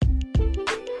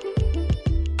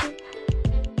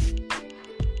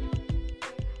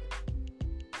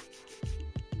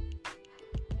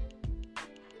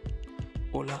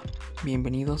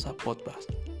Bienvenidos a Podcast,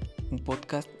 un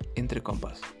podcast entre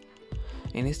compas.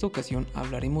 En esta ocasión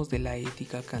hablaremos de la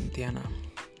ética kantiana.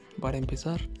 Para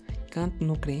empezar, Kant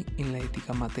no cree en la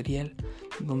ética material,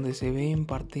 donde se ve en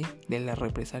parte de las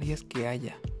represalias que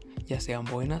haya, ya sean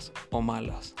buenas o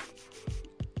malas.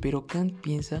 Pero Kant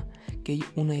piensa que hay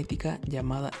una ética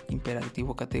llamada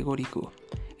imperativo categórico.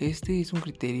 Este es un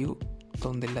criterio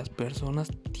donde las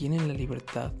personas tienen la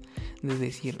libertad de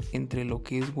decir entre lo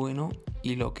que es bueno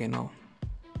y lo que no.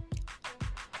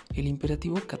 El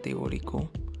imperativo categórico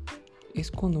es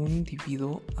cuando un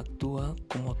individuo actúa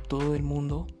como todo el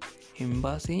mundo en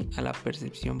base a la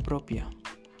percepción propia.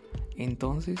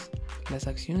 Entonces, las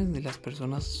acciones de las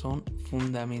personas son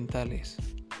fundamentales.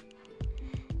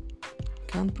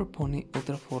 Kant propone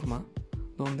otra forma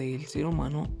donde el ser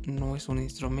humano no es un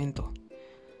instrumento,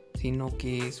 sino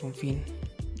que es un fin,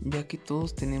 ya que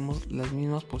todos tenemos las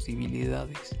mismas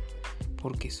posibilidades,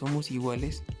 porque somos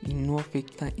iguales y no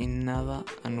afecta en nada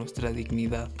a nuestra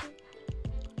dignidad.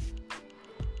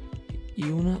 Y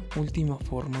una última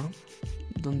forma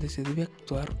donde se debe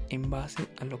actuar en base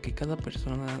a lo que cada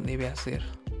persona debe hacer,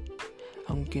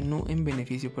 aunque no en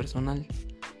beneficio personal,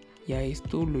 y a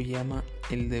esto lo llama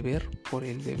el deber por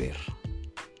el deber.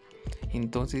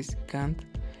 Entonces Kant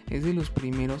es de los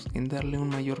primeros en darle un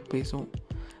mayor peso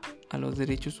a los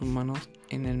derechos humanos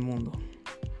en el mundo.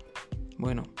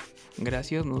 Bueno,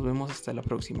 gracias, nos vemos hasta la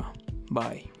próxima.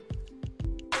 Bye.